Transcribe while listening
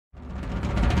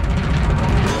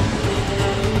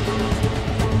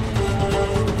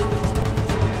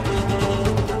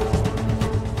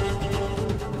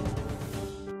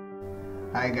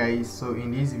guys, so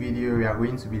in this video we are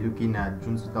going to be looking at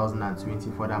June 2020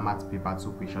 further math paper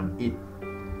 2 question 8.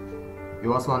 It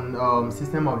was on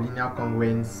system of linear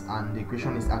congruence, and the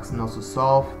question is asking us to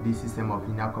solve this system of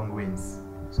linear congruence.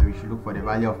 So we should look for the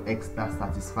value of x that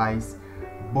satisfies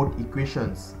both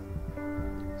equations.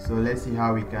 So let's see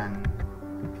how we can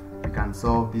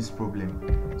solve this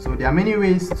problem. So there are many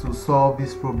ways to solve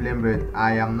this problem, but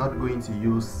I am not going to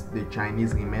use the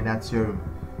Chinese remainder theorem.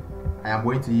 I am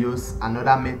going to use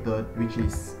another method, which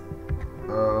is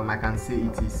I can say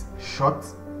it is short,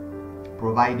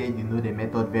 provided you know the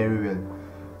method very well.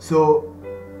 So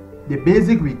the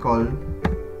basic recall,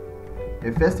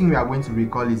 the first thing we are going to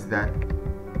recall is that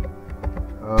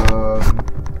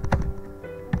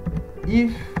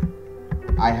if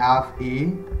I have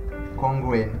A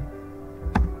congruent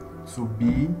to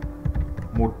B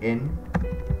mod n,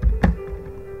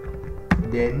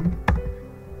 then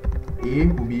A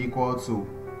will be equal to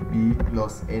B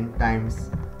plus n times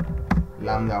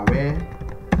lambda, where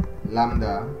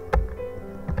lambda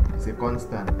is a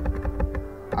constant,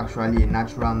 actually a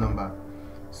natural number.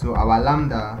 So our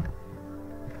lambda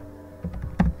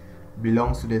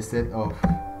belongs to the set of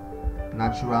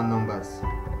natural numbers.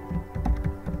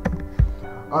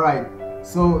 Alright,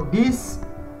 so this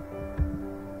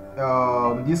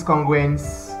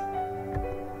congruence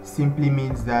simply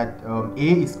means that A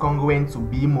is congruent to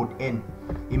B mod n.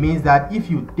 It means that if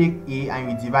you take A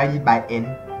and you divide it by n,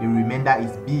 the remainder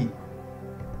is B.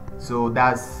 So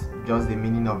that's just the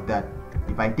meaning of that.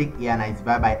 If I take A and I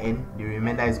divide by n, the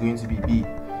remainder is going to be B.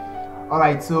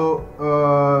 Alright, so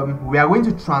we are going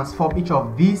to transform each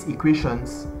of these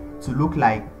equations to look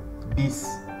like this,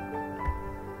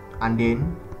 and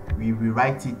then we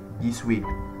rewrite it this way,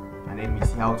 and then we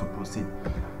see how to proceed.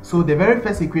 So the very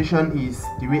first equation is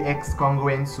 3x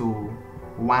congruent to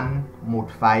 1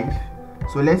 mod 5.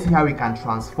 So let's see how we can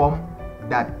transform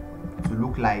that to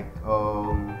look like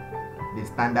the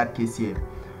standard case here.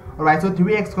 Alright, so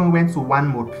 3x congruent to 1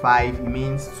 mod 5, it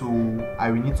means I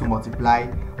will need to multiply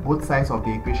both sides of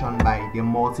the equation by the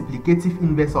multiplicative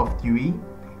inverse of 3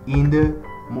 in the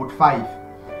mod 5.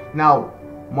 Now,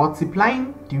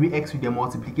 multiplying 3x with the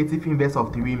multiplicative inverse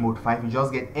of 3 in mod 5, you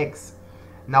just get x.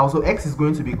 Now, so x is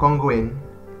going to be congruent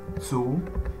to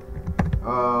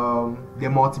the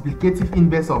multiplicative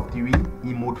inverse of 3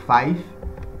 in mod 5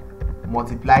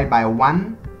 multiplied by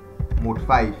 1 mod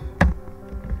 5.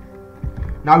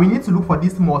 Now we need to look for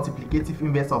this multiplicative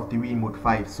inverse of 3 in mod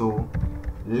 5. So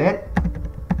let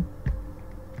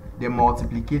the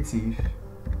multiplicative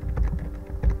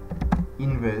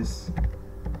inverse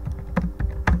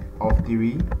of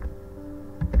 3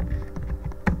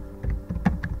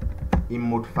 in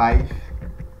mod 5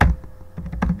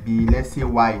 be, let's say,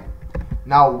 y.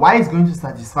 Now y is going to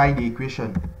satisfy the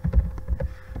equation,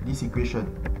 this equation.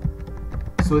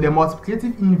 So the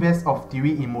multiplicative inverse of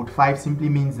 3 in mod 5 simply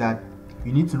means that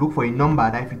you need to look for a number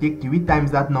that if you take 3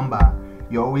 times that number,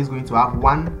 you're always going to have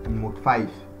 1 in mod 5.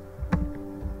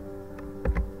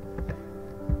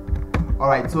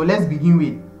 Alright, so let's begin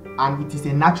with, and it is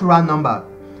a natural number.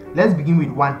 Let's begin with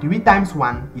 1. 3 times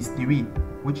 1 is 3,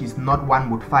 which is not 1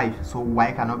 mod 5, so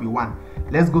y cannot be 1.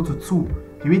 Let's go to 2.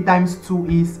 3 times 2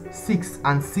 is 6,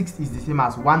 and 6 is the same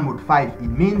as 1 mod 5. It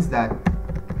means that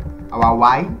our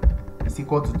y is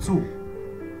equal to 2.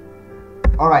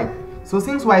 Alright, so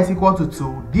since y is equal to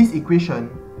 2, this equation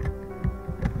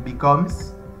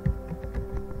becomes,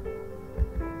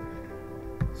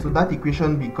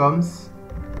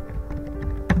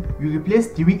 you replace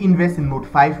 3 inverse in mod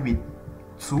 5 with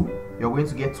 2, you're going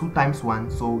to get 2 times 1,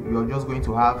 so you're just going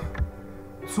to have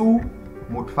 2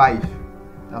 mod 5.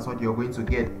 That's what you're going to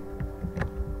get.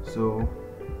 So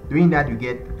doing that, you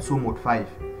get 2 mod 5.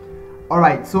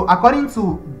 Alright, so according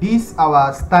to this,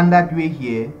 our standard way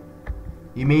here,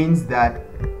 it means that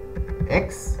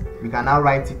x, we can now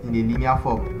write it in a linear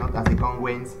form, not as a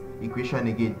congruent equation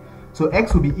again. So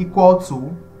x will be equal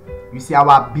to, you see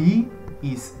our b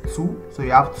is 2, so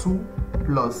you have 2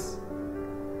 plus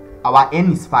our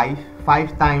n is 5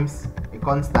 times a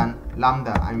constant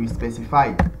lambda, and we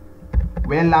specify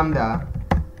where lambda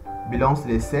belongs to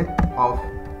the set of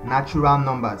natural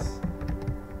numbers.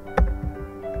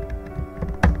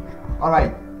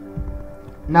 Alright,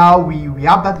 now we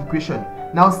have that equation.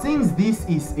 Now since this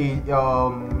is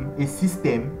a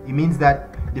system, it means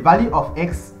that the value of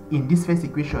x in this first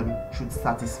equation should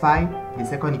satisfy the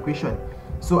second equation.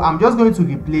 So I'm just going to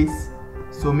replace,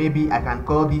 so maybe I can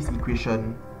call this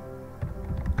equation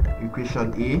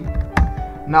A.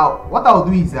 Now what I'll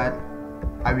do is that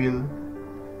I will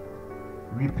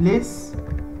replace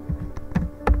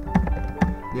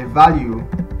the value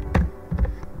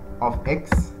of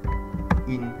x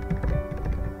in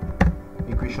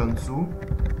equation 2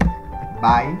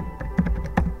 by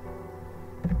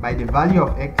the value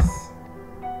of x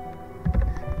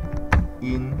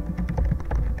in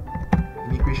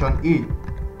equation A,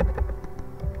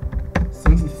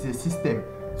 since it is a system.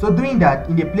 So doing that,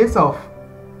 in the place of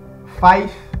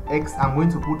 5x, I'm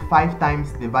going to put 5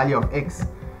 times the value of x.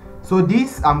 So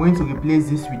this, I'm going to replace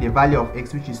this with the value of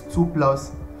x, which is 2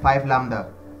 plus 5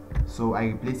 lambda. So I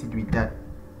replace it with that.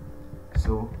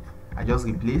 So I just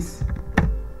replace.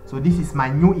 So this is my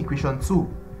new equation 2.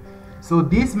 So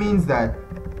this means that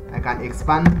I can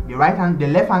expand the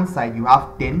left hand side. You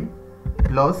have 10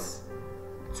 plus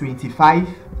 25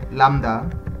 lambda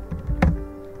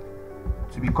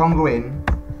to be congruent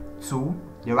to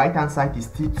the right hand side is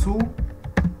still 2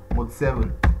 mod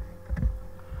 7.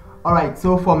 Alright,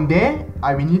 so from there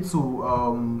I will need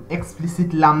to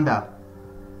explicit lambda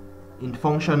in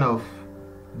function of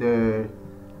the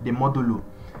modulo.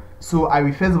 So I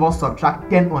will first of all subtract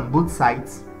 10 on both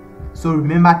sides. So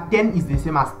remember, 10 is the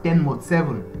same as 10 mod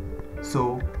 7.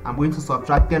 So I'm going to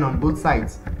subtract 10 on both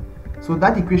sides. So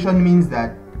that equation means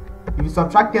that if you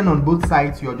subtract 10 on both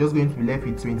sides, you're just going to be left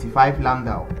with 25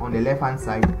 lambda on the left hand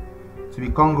side to be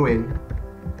congruent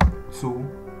to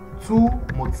 2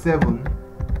 mod 7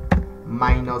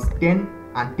 minus 10,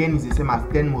 and 10 is the same as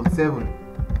 10 mod 7.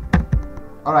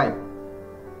 Alright,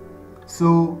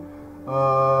 so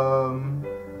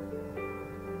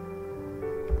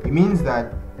it means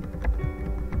that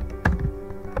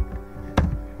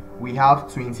we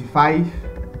have 25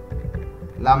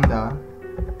 lambda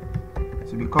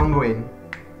to be congruent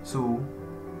to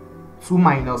 2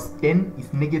 minus 10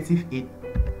 is negative 8.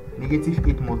 Negative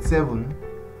 8 mod 7.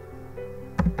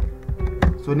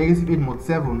 So negative 8 mod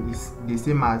 7 is the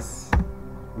same as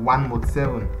 1 mod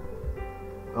 7.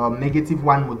 Negative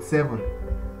 1 mod 7.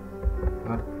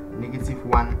 Not negative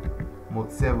 1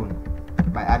 mod 7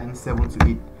 by adding 7 to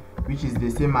 8, which is the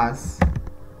same as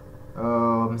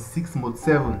 6 mod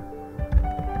 7.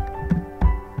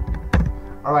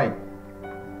 Alright,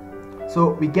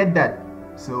 so we get that.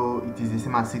 So it is the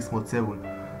same as 6 mod 7.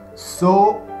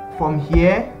 So from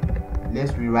here,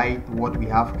 let's rewrite what we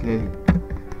have clearly.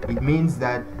 It means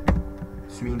that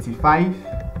 25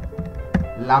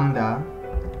 lambda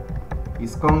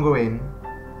is congruent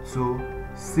to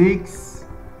 6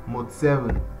 mod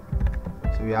 7.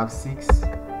 So we have 6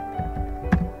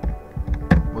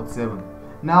 mod 7.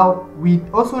 Now we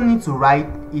also need to write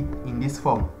it in this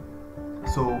form.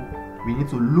 So we need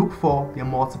to look for the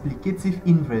multiplicative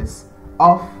inverse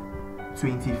of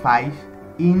 25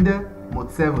 in the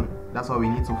mod 7. That's what we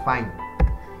need to find.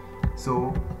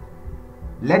 So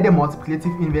let the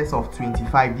multiplicative inverse of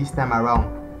 25 this time around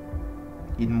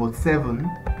in mod 7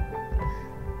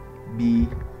 be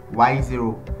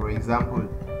y0, for example.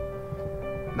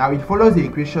 Now it follows the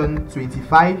equation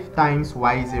 25 times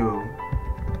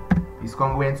y0 is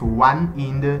congruent to 1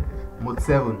 in the mod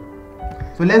 7.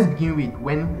 So let's begin with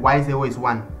when y0 is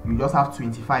 1, you just have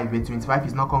 25, but 25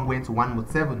 is not congruent to 1 mod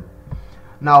 7.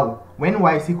 Now when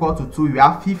y is equal to 2, you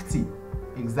have 50.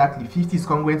 Exactly, 50 is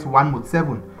congruent to 1 mod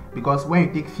 7, because when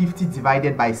you take 50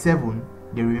 divided by 7,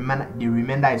 the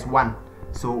remainder is 1.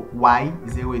 So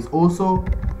y0 is also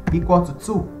equal to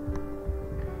 2.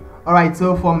 Alright,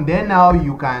 so from there now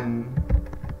you can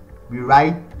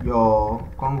rewrite your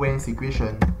congruence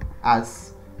equation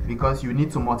as, because you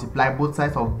need to multiply both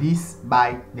sides of this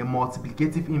by the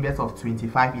multiplicative inverse of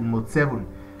 25 in mod 7.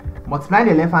 Multiplying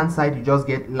the left hand side, you just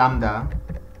get lambda,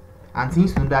 and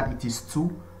since you know that it is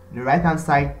 2, the right hand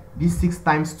side, this 6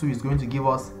 times 2 is going to give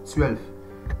us 12.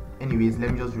 Anyways,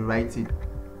 let me just rewrite it.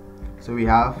 So we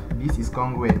have this is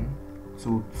congruent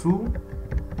to 2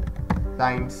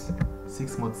 times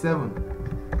 6 mod 7,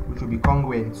 which will be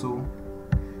congruent to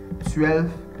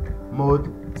 12 mod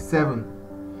 7.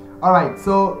 Alright,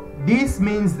 so this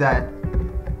means that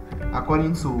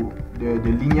according to the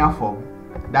linear form,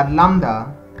 that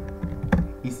lambda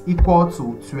is equal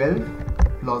to 12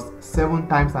 plus 7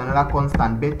 times another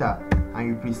constant beta, and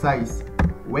you precise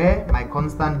where my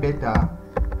constant beta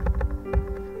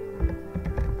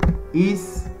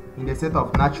is in the set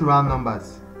of natural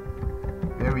numbers.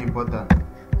 Very important.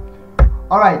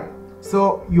 Alright,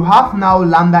 so you have now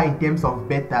lambda in terms of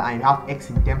beta and you have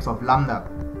x in terms of lambda.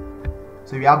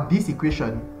 So we have this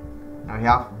equation and we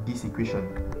have this equation.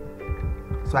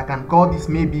 So I can call this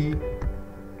maybe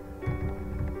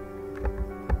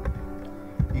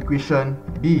equation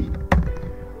B.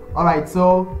 Alright,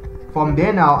 so from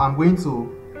there now I'm going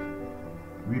to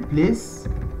replace.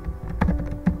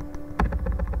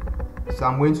 So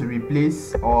I'm going to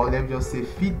replace, or let me just say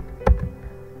fit,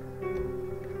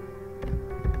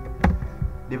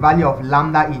 the value of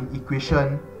lambda in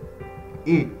equation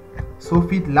A. So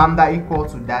fit lambda equal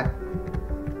to that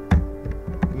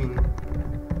in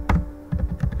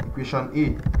equation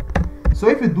A. So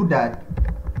if you do that,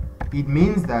 it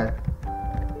means that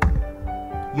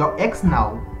your x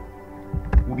now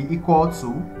will be equal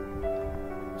to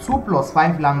 2 plus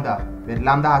 5 lambda, but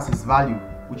lambda has its value,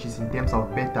 which is in terms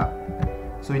of beta.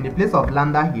 So in the place of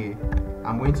lambda here,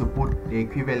 I'm going to put the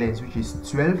equivalence, which is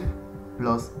 12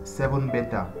 plus 7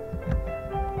 beta.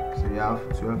 So you have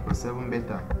 12 plus 7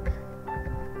 beta.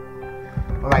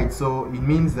 Alright, so it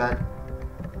means that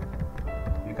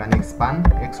you can expand.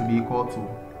 X will be equal to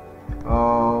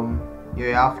here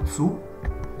you have 2.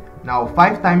 Now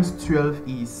 5 times 12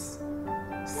 is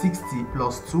 60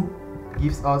 plus 2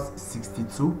 gives us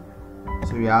 62.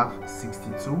 So we have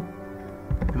 62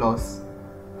 plus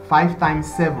 5 times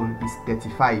 7 is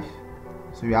 35.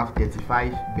 So we have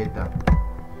 35 beta.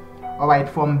 Alright,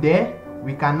 from there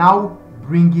we can now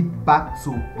bring it back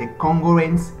to the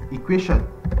congruence equation.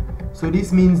 So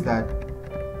this means that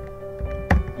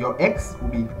your x will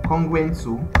be congruent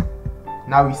to,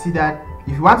 now we see that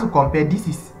if you want to compare, this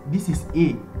is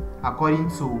A according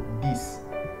to this.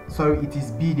 Sorry, it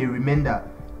is B, the remainder.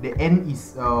 The n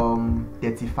is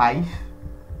 35.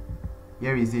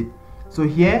 Here is it. So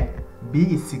here B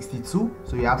is 62.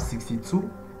 So you have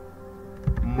 62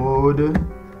 mod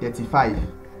 35.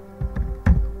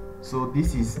 So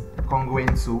this is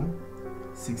congruent to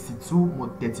 62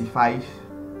 mod 35.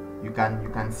 You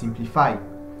can simplify.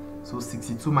 So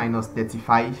 62 minus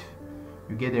 35,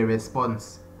 you get a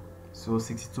response. So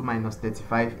 62 minus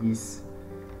 35 is,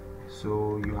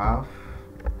 so you have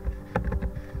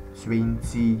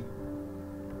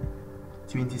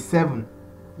 27.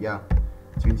 Yeah,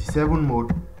 27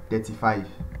 mod 35.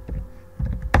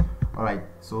 Alright,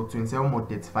 so 27 mod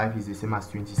 35 is the same as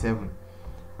 27.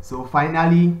 So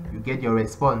finally you get your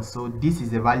response. So this is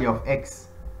the value of x.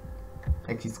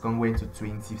 X is congruent to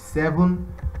 27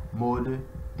 mod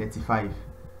 35.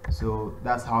 So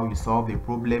that's how you solve the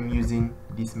problem using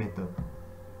this method.